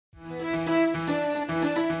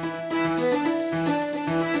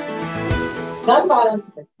Gun violence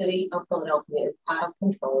in the city of Philadelphia is out of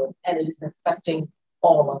control and it is affecting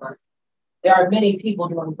all of us. There are many people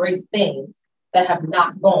doing great things that have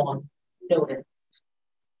not gone noticed.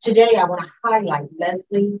 Today, I want to highlight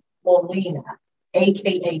Leslie Molina,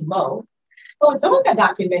 aka Mo, who is doing a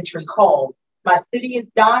documentary called My City is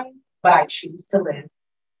Dying, But I Choose to Live.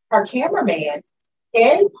 Her cameraman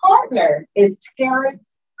and partner is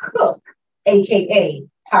Terrence Cook, aka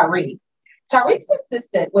Tariq. Tariq's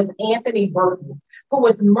assistant was Anthony Burton, who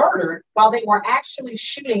was murdered while they were actually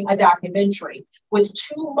shooting a documentary with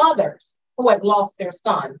two mothers who had lost their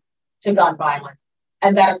son to gun violence.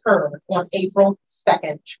 And that occurred on April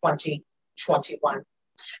 2nd, 2021.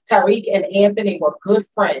 Tariq and Anthony were good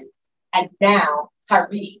friends, and now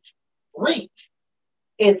Reek,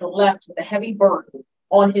 is left with a heavy burden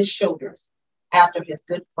on his shoulders after his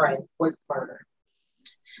good friend was murdered.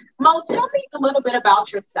 Mo, tell me a little bit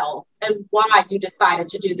about yourself and why you decided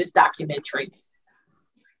to do this documentary.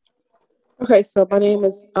 Okay, so my name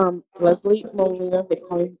is Leslie Molina. They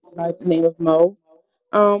call me by the name of Mo.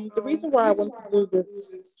 The reason why I wanted to do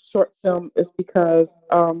this short film is because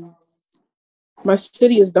my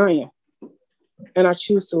city is dying, and I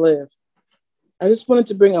choose to live. I just wanted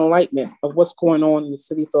to bring enlightenment of what's going on in the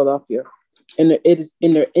city of Philadelphia, and it is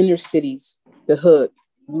in their inner cities, the hood,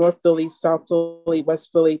 North Philly, South Philly,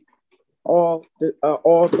 West Philly, all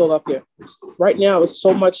Philadelphia. Right now, there's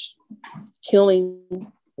so much killing,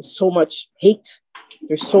 there's so much hate,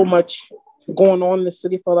 there's so much going on in the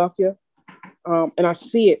city of Philadelphia, and I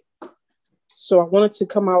see it. So I wanted to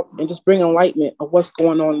come out and just bring enlightenment of what's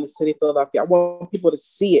going on in the city of Philadelphia. I want people to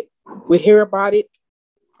see it. We hear about it.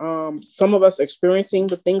 Some of us are experiencing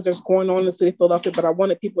the things that's going on in the city of Philadelphia, but I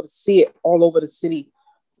wanted people to see it all over the city,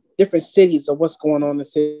 different cities of what's going on in the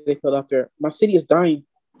city of Philadelphia. My city is dying,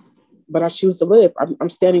 but I choose to live. I'm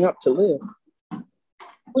standing up to live.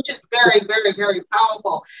 Which is very, very, very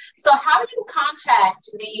powerful. So how do you contact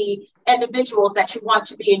the individuals that you want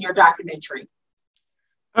to be in your documentary?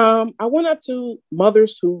 I went out to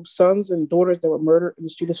mothers whose sons and daughters that were murdered in the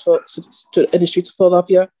streets of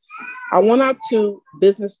Philadelphia. I went out to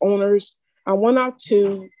business owners. I went out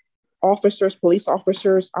to officers, police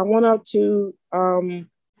officers. I went out to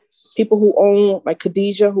people who own, like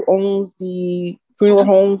Khadijah, who owns the funeral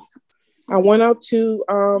homes. I went out to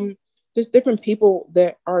just different people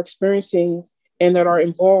that are experiencing and that are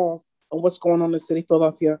involved in what's going on in the city of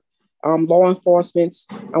Philadelphia. Law enforcement.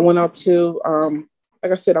 I went out to,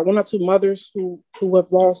 like I said, I went out to mothers who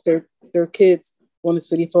have lost their kids in the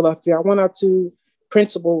city of Philadelphia. I went out to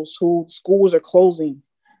principals who schools are closing.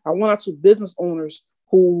 I went out to business owners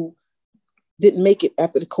who didn't make it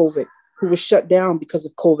after the COVID, who was shut down because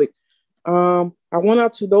of COVID. I went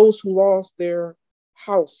out to those who lost their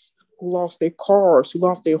house, who lost their cars, who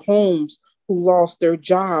lost their homes, who lost their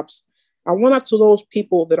jobs. I went out to those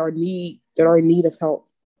people that are in need of help.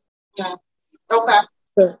 Yeah. Okay.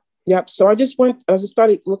 Yep. So I just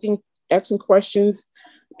started looking, asking questions.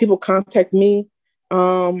 People contact me.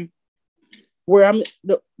 Where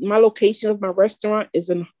my location of my restaurant is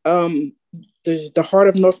in the heart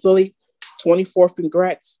of North Philly, 24th and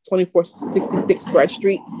Gratz, 2466 Gratz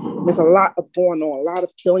Street. There's a lot of going on, a lot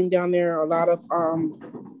of killing down there, a lot of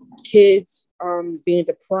kids being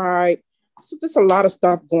deprived. So just a lot of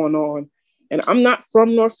stuff going on. And I'm not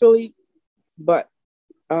from North Philly, but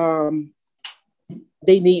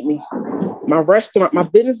they need me. My restaurant, my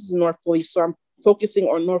business is in North Philly, so I'm focusing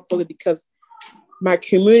on North Philly because my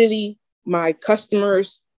community, my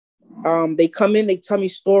customers, they come in, they tell me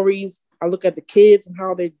stories. I look at the kids and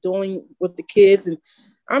how they're doing with the kids, and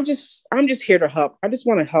I'm just here to help. I just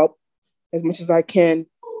want to help as much as I can,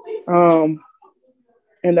 and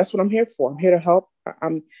that's what I'm here for. I'm here to help.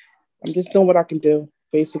 I'm just doing what I can do,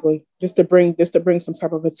 basically, just to bring some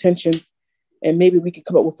type of attention, and maybe we can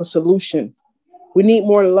come up with a solution. We need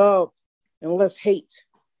more love and less hate.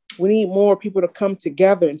 We need more people to come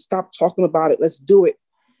together and stop talking about it. Let's do it.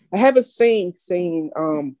 I have a saying,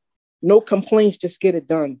 no complaints, just get it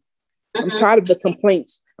done. I'm tired of the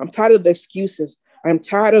complaints. I'm tired of the excuses. I'm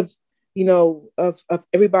tired of, of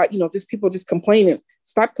everybody, just people just complaining.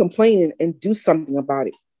 Stop complaining and do something about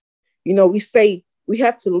it. We say we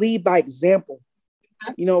have to lead by example.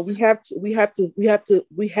 We have to,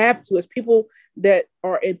 as people that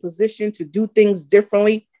are in position to do things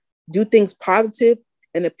differently, do things positive,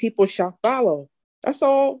 and the people shall follow. That's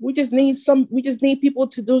all. We just need people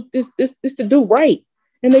to do this to do right.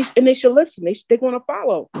 And they should listen. They're going to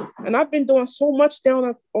follow. And I've been doing so much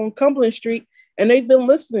down on Cumberland Street, and they've been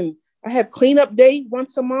listening. I have cleanup day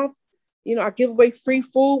once a month. I give away free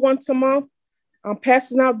food once a month. I'm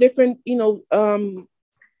passing out different,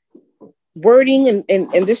 wording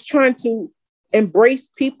and just trying to embrace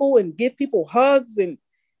people and give people hugs and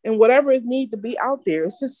whatever it need to be out there.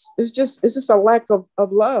 It's just a lack of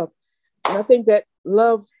love. And I think that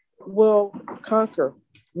love will conquer.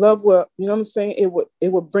 Love will, you know what I'm saying?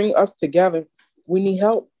 It would bring us together. We need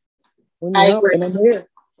help. We need help. And I'm here.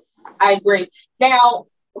 I agree. Now,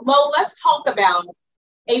 Mo, let's talk about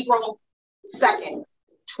April 2nd,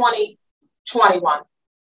 2021.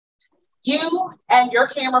 You and your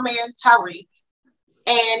cameraman, Tyreek,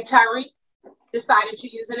 decided to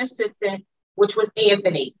use an assistant, which was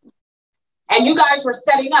Anthony. And you guys were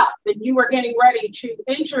setting up that you were getting ready to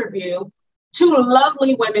interview two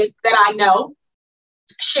lovely women that I know,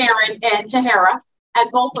 Sharon and Tahara,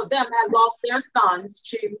 and both of them have lost their sons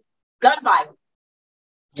to gun violence.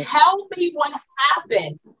 Tell me what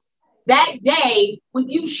happened that day with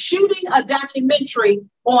you shooting a documentary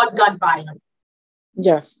on gun violence.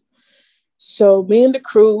 Yes. So me and the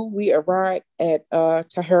crew, we arrived at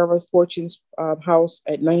Tahara Fortune's house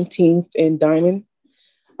at 19th and Diamond.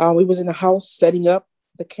 We was in the house setting up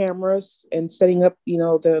the cameras and setting up,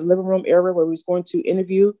 the living room area where we was going to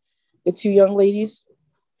interview the two young ladies.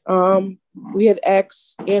 We had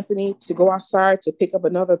asked Anthony to go outside to pick up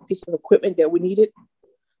another piece of equipment that we needed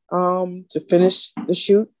to finish the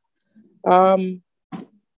shoot.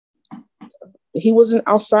 He wasn't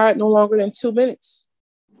outside no longer than 2 minutes.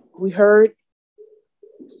 We heard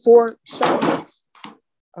 4 shots.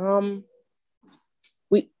 The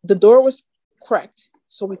door was cracked.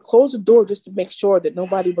 So we closed the door just to make sure that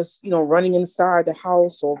nobody was, running inside the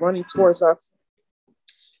house or running towards us.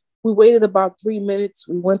 We waited about 3 minutes.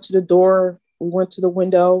 We went to the door. We went to the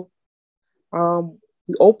window.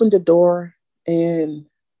 We opened the door and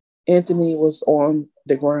Anthony was on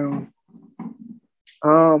the ground.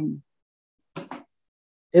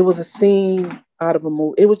 It was a scene out of a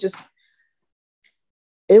movie. It was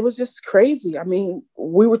just crazy. I mean,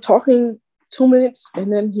 we were talking 2 minutes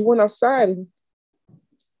and then he went outside and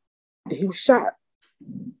he was shot.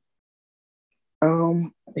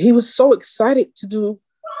 He was so excited to do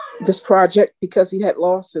this project because he had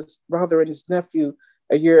lost his brother and his nephew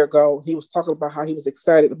a year ago. He was talking about how he was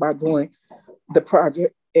excited about doing the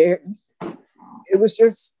project. And it was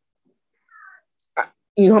just,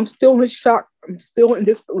 I'm still in shock. I'm still in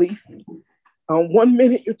disbelief. 1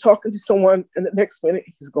 minute you're talking to someone and the next minute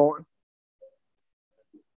he's gone.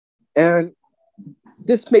 And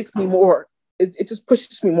this makes me more, it just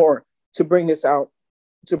pushes me more to bring this out,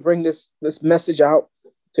 to bring this message out,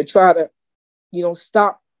 to try to,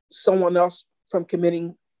 stop someone else from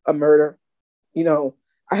committing a murder.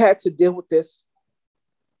 I had to deal with this.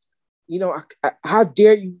 How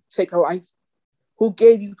dare you take a life? Who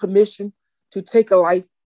gave you permission to take a life?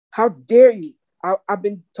 How dare you? I've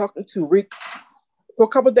been talking to Rick for a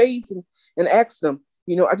couple of days and asked them,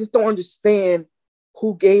 I just don't understand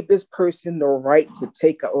who gave this person the right to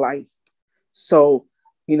take a life. So,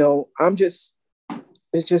 I'm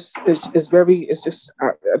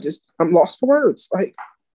lost for words. Like,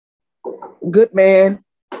 good man.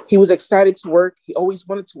 He was excited to work. He always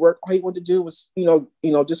wanted to work. All he wanted to do was,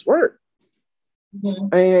 just work.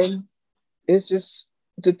 Mm-hmm. And it's just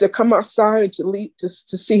to come outside and to leave, to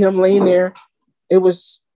see him laying there. It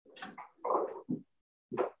was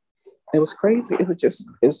crazy. It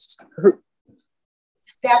was hurt.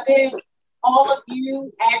 That did all of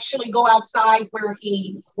you actually go outside where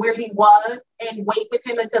he was and wait with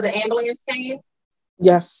him until the ambulance came?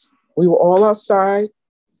 Yes, we were all outside.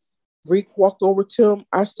 Reek walked over to him.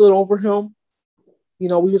 I stood over him. We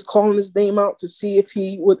was calling his name out to see if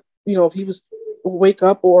he would, if he was wake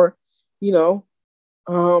up or, we all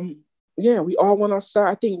went outside.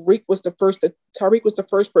 I think Tariq was the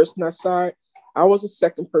first person outside. I was the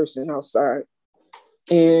second person outside.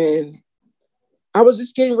 And I was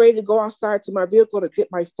just getting ready to go outside to my vehicle to get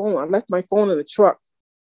my phone. I left my phone in the truck.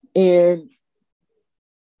 And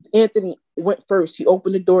Anthony went first. He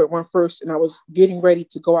opened the door, it went first, and I was getting ready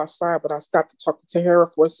to go outside, but I stopped to talk to Tahara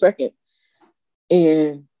for a second.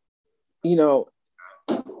 And,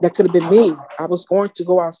 that could have been me. I was going to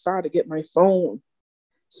go outside to get my phone.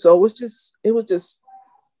 So it was just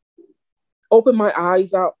open my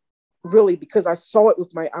eyes out, really, because I saw it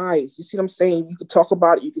with my eyes. You see what I'm saying? You could talk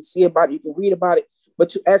about it, you could see about it, you can read about it, but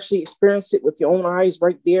to actually experience it with your own eyes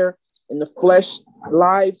right there in the flesh,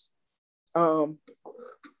 live,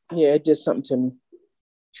 it did something to me.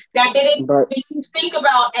 Now, did you think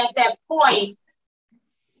about at that point,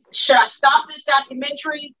 should I stop this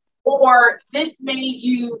documentary, or this made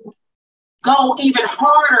you go even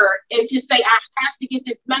harder and just say, I have to get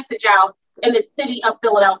this message out in the city of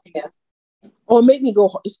Philadelphia? Oh, it made me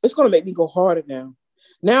go. It's going to make me go harder now.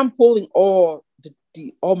 Now I'm pulling all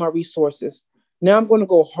my resources. Now I'm going to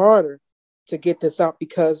go harder to get this out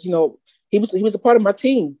because, you know, he was a part of my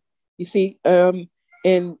team, you see. And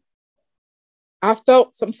I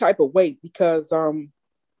felt some type of weight because I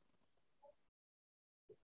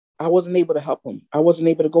wasn't able to help him. I wasn't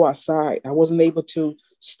able to go outside. I wasn't able to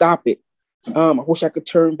stop it. I wish I could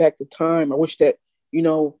turn back the time. I wish that, you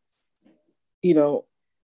know,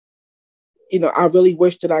 I really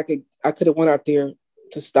wish that I could have went out there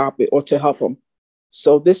to stop it or to help him.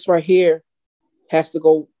 So this right here has to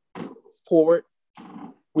go forward.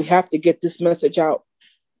 We have to get this message out.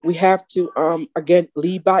 We have to, again,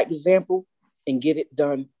 lead by example and get it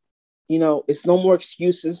done. You know, it's no more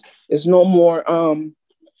excuses. It's no more,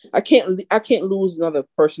 I can't lose another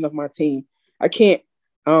person of my team. I can't.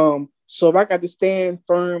 So if I got to stand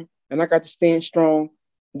firm and I got to stand strong,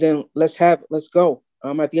 then let's go.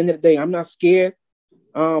 At the end of the day, I'm not scared.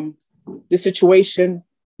 This situation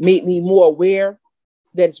made me more aware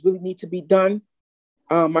that it's really need to be done.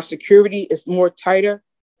 My security is more tighter.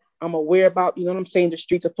 I'm aware about, you know what I'm saying, the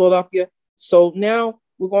streets of Philadelphia. So now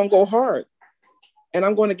we're going to go hard. And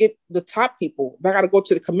I'm going to get the top people. If I got to go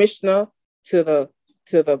to the commissioner, to the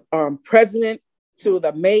president, to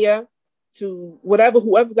the mayor, to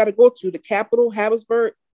whoever got to go to the Capitol,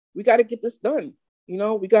 Harrisburg, we got to get this done. You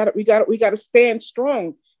know, we got to stand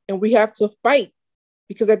strong, and we have to fight,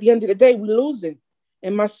 because at the end of the day, we're losing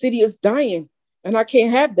and my city is dying, and I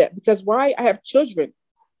can't have that. Because why? I have children.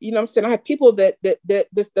 You know what I'm saying? I have people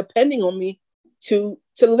that's depending on me to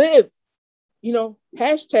live, you know,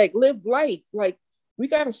 hashtag live life. Like, we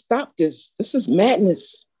got to stop this. This is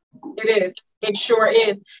madness. It is. It sure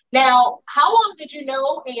is. Now, how long did you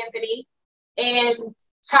know Anthony? And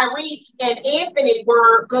Tyreek and Anthony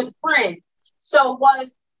were good friends. So was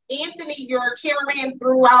Anthony your cameraman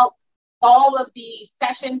throughout all of the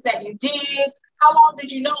sessions that you did? How long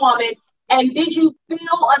did you know him? And did you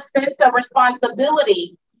feel a sense of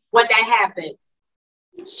responsibility when that happened?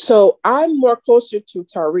 So I'm more closer to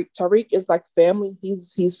Tyreek. Tyreek is like family.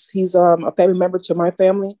 He's a family member to my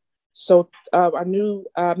family. So I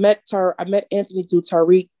met Anthony through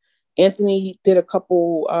Tyreek. Anthony did a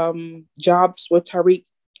couple jobs with Tyreek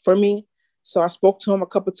for me. So I spoke to him a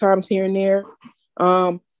couple times here and there.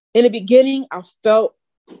 In the beginning, I felt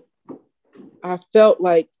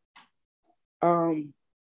like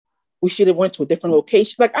we should have went to a different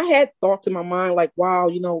location. Like, I had thoughts in my mind, like, wow,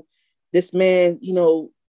 you know, this man, you know,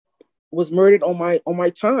 was murdered on my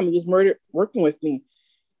time. He was murdered working with me.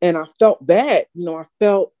 And I felt bad. You know,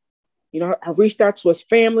 I reached out to his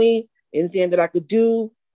family, anything that I could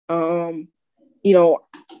do. You know,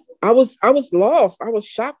 I was lost. I was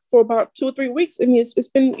shocked for about 2 or 3 weeks. I mean, it's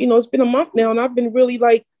been a month now, and I've been really,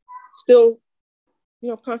 like, still, you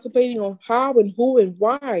know, contemplating on how and who and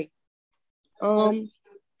why.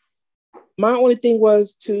 My only thing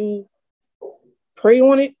was to pray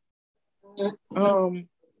on it,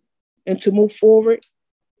 and to move forward,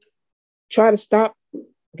 try to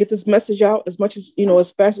get this message out as much as, you know,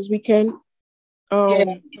 as fast as we can.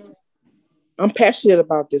 I'm passionate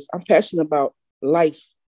about this. I'm passionate about life.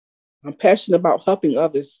 I'm passionate about helping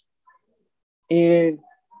others. And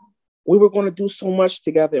we were going to do so much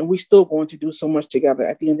together, and we're still going to do so much together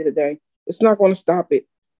at the end of the day. It's not going to stop it.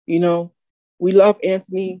 You know, we love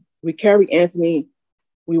Anthony. We carry Anthony.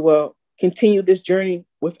 We will continue this journey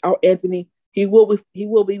without Anthony. He will be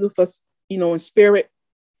with us, you know, in spirit.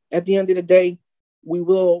 At the end of the day, we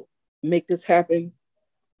will make this happen.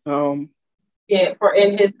 For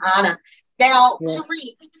in his honor. Now, yeah.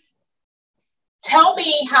 Tariq, tell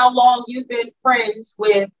me how long you've been friends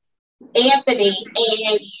with Anthony,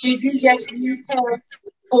 and did you just use him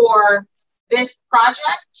for this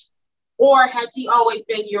project, or has he always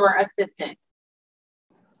been your assistant?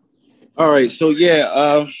 All right, so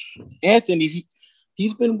Anthony,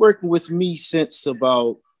 he's been working with me since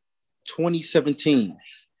about 2017.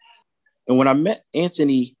 And when I met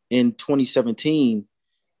Anthony in 2017,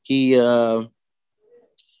 he had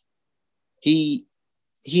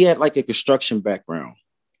like a construction background,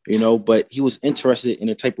 you know, but he was interested in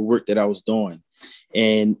the type of work that I was doing.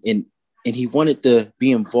 And he wanted to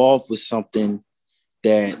be involved with something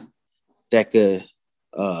that could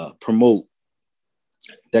promote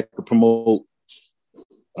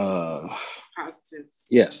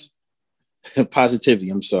positivity.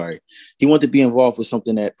 I'm sorry. He wanted to be involved with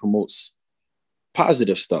something that promotes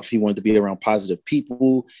positive stuff. He wanted to be around positive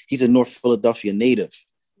people. He's a North Philadelphia native.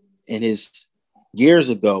 And years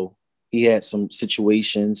ago, he had some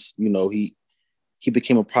situations, you know, he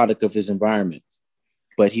became a product of his environment,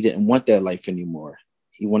 but he didn't want that life anymore.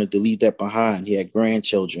 He wanted to leave that behind. He had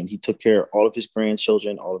grandchildren. He took care of all of his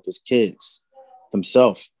grandchildren, all of his kids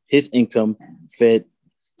himself. His income fed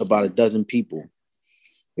about a dozen people.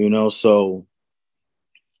 you know. So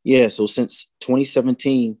yeah, so since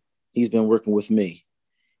 2017, he's been working with me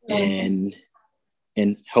and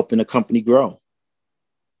helping the company grow.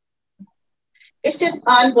 It's just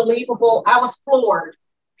unbelievable. I was floored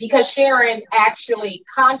because Sharon actually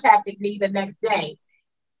contacted me the next day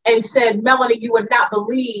and said, Melanie, you would not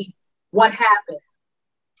believe what happened.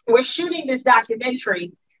 We're shooting this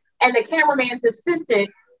documentary, and the cameraman's assistant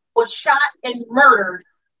was shot and murdered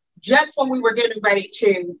just when we were getting ready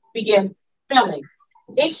to begin filming.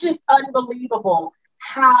 It's just unbelievable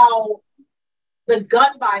how the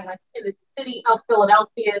gun violence in the city of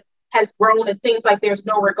Philadelphia has grown. It seems like there's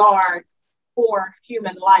no regard for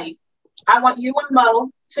human life. I want you and Mo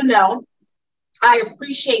to know I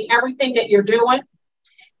appreciate everything that you're doing,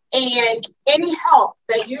 and any help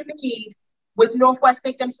that you need with Northwest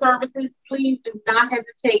Victim Services, please do not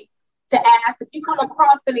hesitate to ask. If you come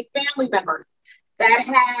across any family members that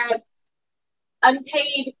had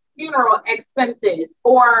unpaid funeral expenses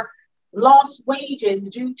or lost wages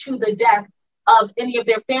due to the death of any of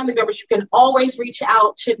their family members, you can always reach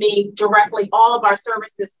out to me directly. All of our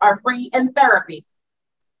services are free, and therapy.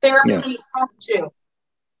 We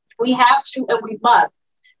have to and we must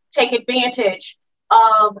take advantage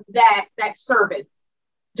of that service.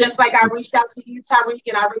 Just like I reached out to you, Tyreek,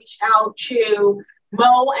 and I reached out to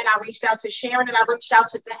Mo, and I reached out to Sharon, and I reached out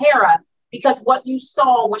to Tahara, because what you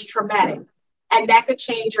saw was traumatic, and that could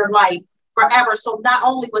change your life forever. So not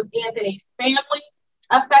only was Anthony's family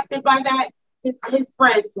affected by that, his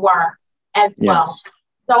friends were as well.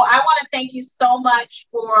 So I want to thank you so much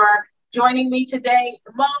for joining me today.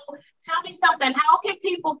 Mo, tell me something. How can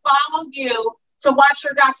people follow you to watch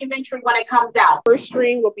your documentary when it comes out? First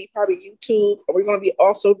stream will be probably YouTube. We're going to be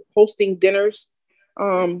also hosting dinners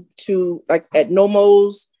to like at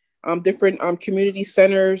Nomos, different community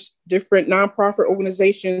centers, different nonprofit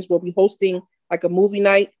organizations will be hosting like a movie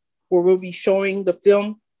night where we'll be showing the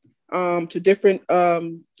film to different,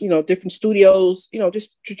 different studios,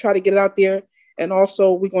 just to try to get it out there. And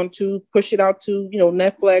also we're going to push it out to,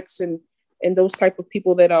 Netflix and those type of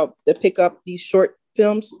people that pick up these short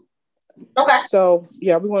films. Okay. So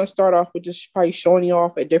yeah, we want to start off with just probably showing you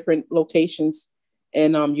off at different locations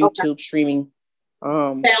and YouTube streaming.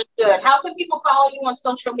 Sounds good. How can people follow you on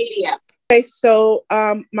social media? Okay, so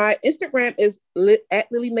my Instagram is at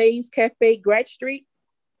Lily Mays Cafe, Grad Street.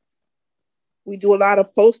 We do a lot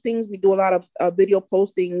of postings. We do a lot of video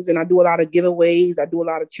postings, and I do a lot of giveaways. I do a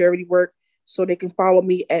lot of charity work, so they can follow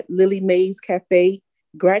me at Lily Mays Cafe,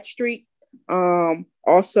 Grad Street.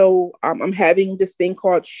 Also, I'm having this thing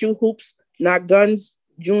called Shoe Hoops, Not Guns,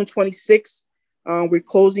 June 26th. We're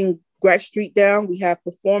closing Grad Street down. We have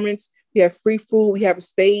performance. We have free food. We have a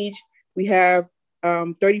stage. We have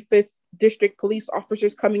 35th District Police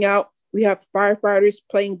officers coming out. We have firefighters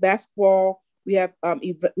playing basketball. We have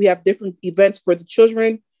different events for the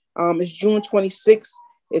children. It's June 26th.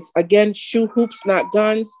 It's again Shoe Hoops, Not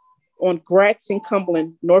Guns on Gratz in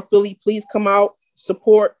Cumberland. North Philly, please come out,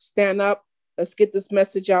 support, stand up. Let's get this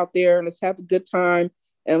message out there and let's have a good time.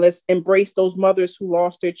 And let's embrace those mothers who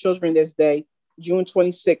lost their children this day, June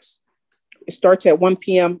 26th. It starts at 1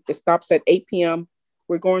 p.m. It stops at 8 p.m.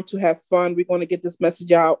 We're going to have fun. We're going to get this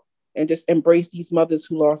message out and just embrace these mothers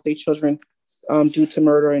who lost their children due to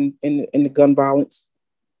murder and the gun violence.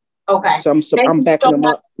 Okay. So I'm backing them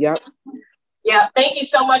up. Yep. Yeah. Thank you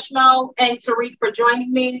so much, Mo and Tariq, for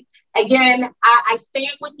joining me. Again, I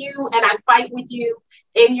stand with you and I fight with you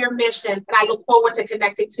in your mission. And I look forward to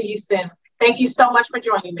connecting to you soon. Thank you so much for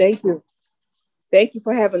joining me. Thank you. Thank you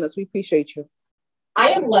for having us. We appreciate you.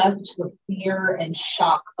 I am left with fear and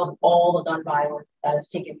shock of all the gun violence that has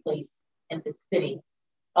taken place in the city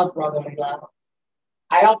of brotherly love.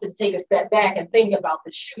 I often take a step back and think about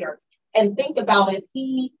the shooter and think about if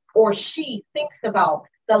he or she thinks about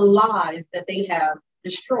the lives that they have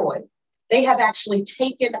destroyed. They have actually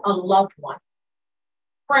taken a loved one.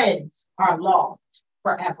 Friends are lost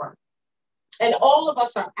forever. And all of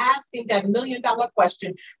us are asking that million-dollar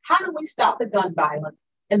question, how do we stop the gun violence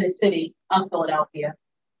in the city of Philadelphia?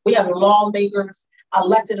 We have lawmakers,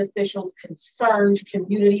 elected officials, concerned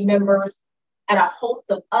community members, and a host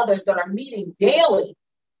of others that are meeting daily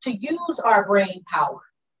to use our brain power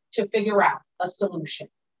to figure out a solution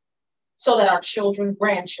so that our children,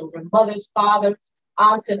 grandchildren, mothers, fathers,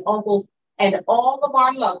 aunts, and uncles, and all of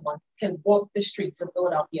our loved ones can walk the streets of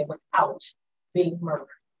Philadelphia without being murdered.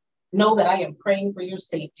 Know that I am praying for your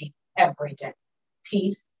safety every day.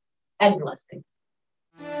 Peace and blessings.